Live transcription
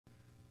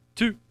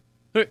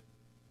Hey.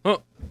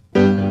 Oh.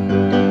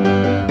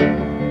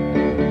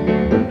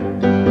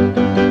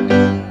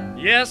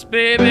 Yes,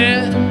 baby,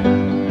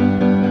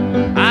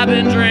 I've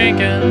been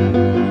drinking.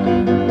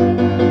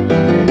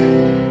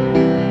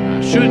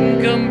 I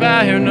shouldn't come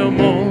by here no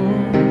more.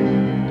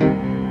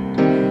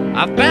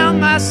 I found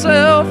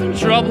myself in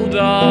trouble,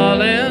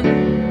 darling.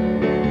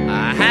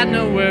 I had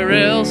nowhere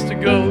else to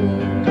go.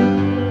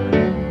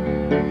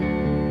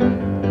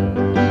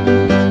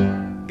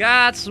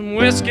 Got some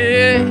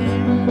whiskey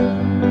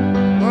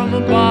from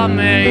a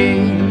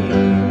barmaid.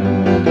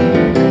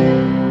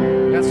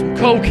 Got some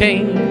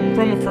cocaine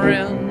from a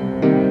friend.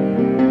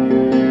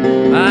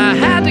 I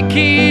had to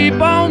keep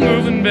on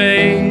moving,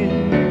 babe,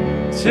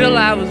 till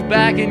I was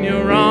back in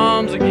your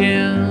arms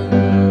again.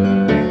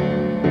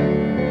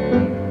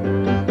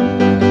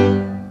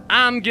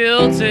 I'm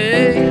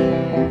guilty,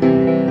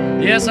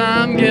 yes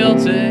I'm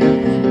guilty.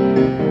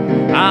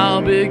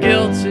 I'll be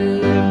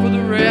guilty for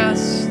the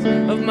rest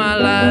of my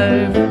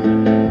life.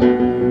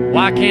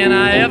 Why can't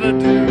I ever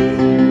do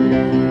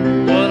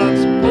what I'm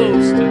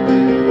supposed to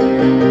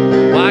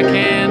do? Why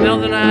can't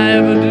nothing I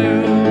ever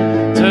do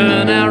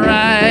turn out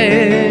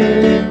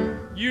right?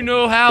 You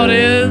know how it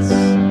is,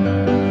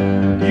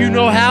 you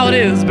know how it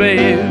is,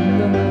 babe.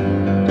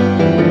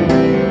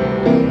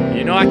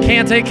 You know I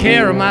can't take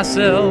care of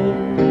myself.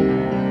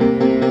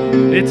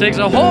 It takes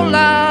a whole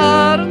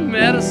lot of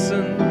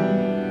medicine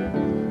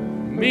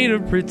for me to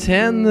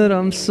pretend that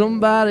I'm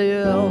somebody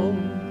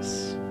else.